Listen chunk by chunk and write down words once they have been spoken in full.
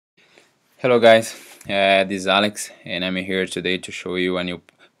Hello guys, this is Alex and I'm here today to show you a new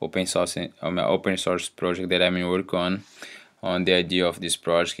open source project that I'm working on the idea of this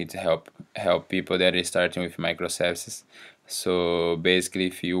project is to help people that are starting with microservices. So basically,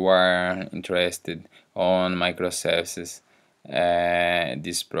 if you are interested on microservices,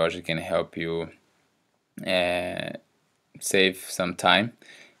 this project can help you uh, save some time,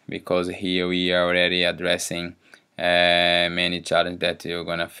 because here we are already addressing many challenges that you're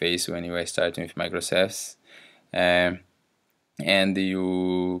gonna face when you are starting with microservices, and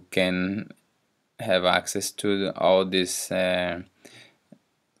you can have access to all this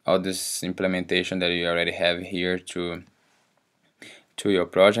implementation that you already have here to your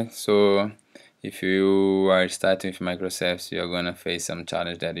project. So if you are starting with microservices, you're gonna face some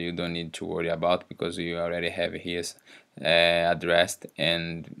challenge that you don't need to worry about, because you already have here addressed,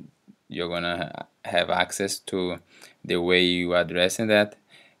 and you're gonna have access to the way you are addressing that.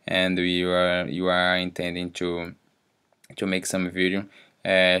 And you are intending to make some video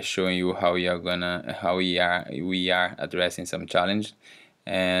showing you how we are addressing some challenge,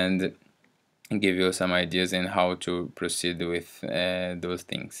 and give you some ideas in how to proceed with those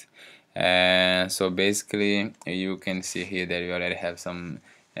things. So basically, you can see here that we already have some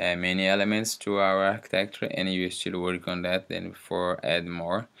many elements to our architecture, and you still work on that then for add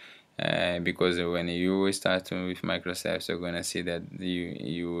more, because when you start with microservices, you're gonna see that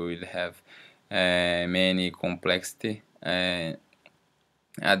you will have many complexity added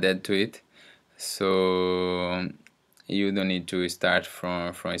to it. So you don't need to start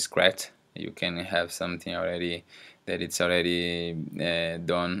from scratch. You can have something already that it's already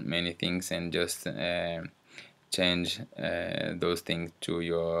done many things, and just change those things to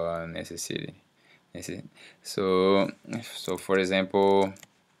your necessity. So for example,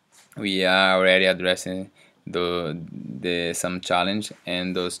 we are already addressing the some challenge,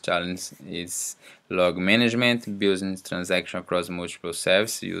 and those challenge is log management, building transaction across multiple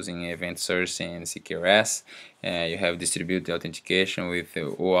services using event sourcing and CQRS. You have distributed authentication with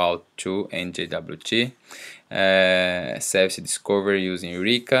OAuth 2 and JWT, service discovery using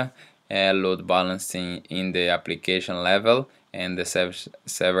Eureka, load balancing in the application level and the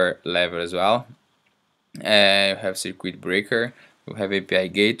server level as well. You have circuit breaker, we have API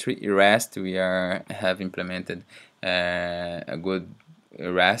gateway, REST. We have implemented a good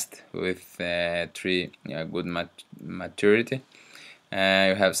REST with 3 good maturity.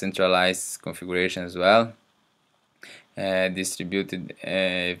 You have centralized configuration as well, distributed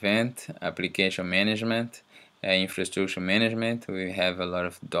event, application management, infrastructure management. We have a lot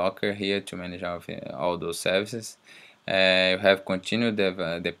of Docker here to manage all those services. You have continued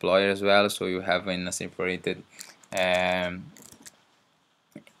deploy as well, so you have in a separated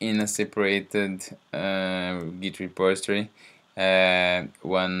Git repository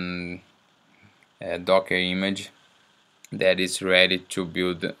one Docker image that is ready to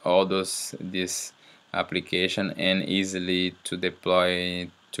build all this application and easily to deploy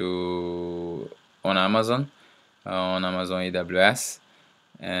to on Amazon AWS,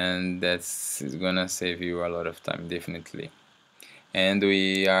 and that's gonna save you a lot of time, definitely. And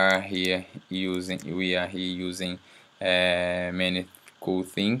we are here using many cool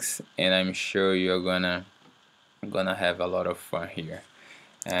things, and I'm sure you're gonna have a lot of fun here.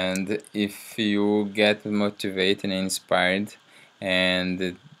 And if you get motivated and inspired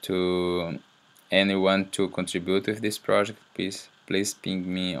and to anyone to contribute with this project, please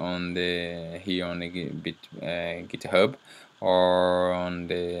ping me on the GitHub or on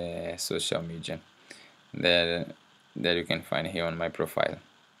the social media that you can find here on my profile.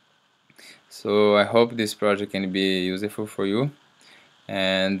 So I hope this project can be useful for you,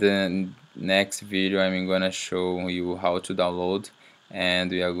 and the next video I'm gonna show you how to download, and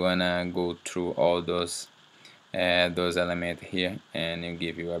we are gonna go through all those elements here and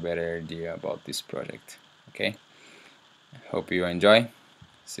give you a better idea about this project. Okay, hope you enjoy.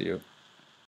 See you.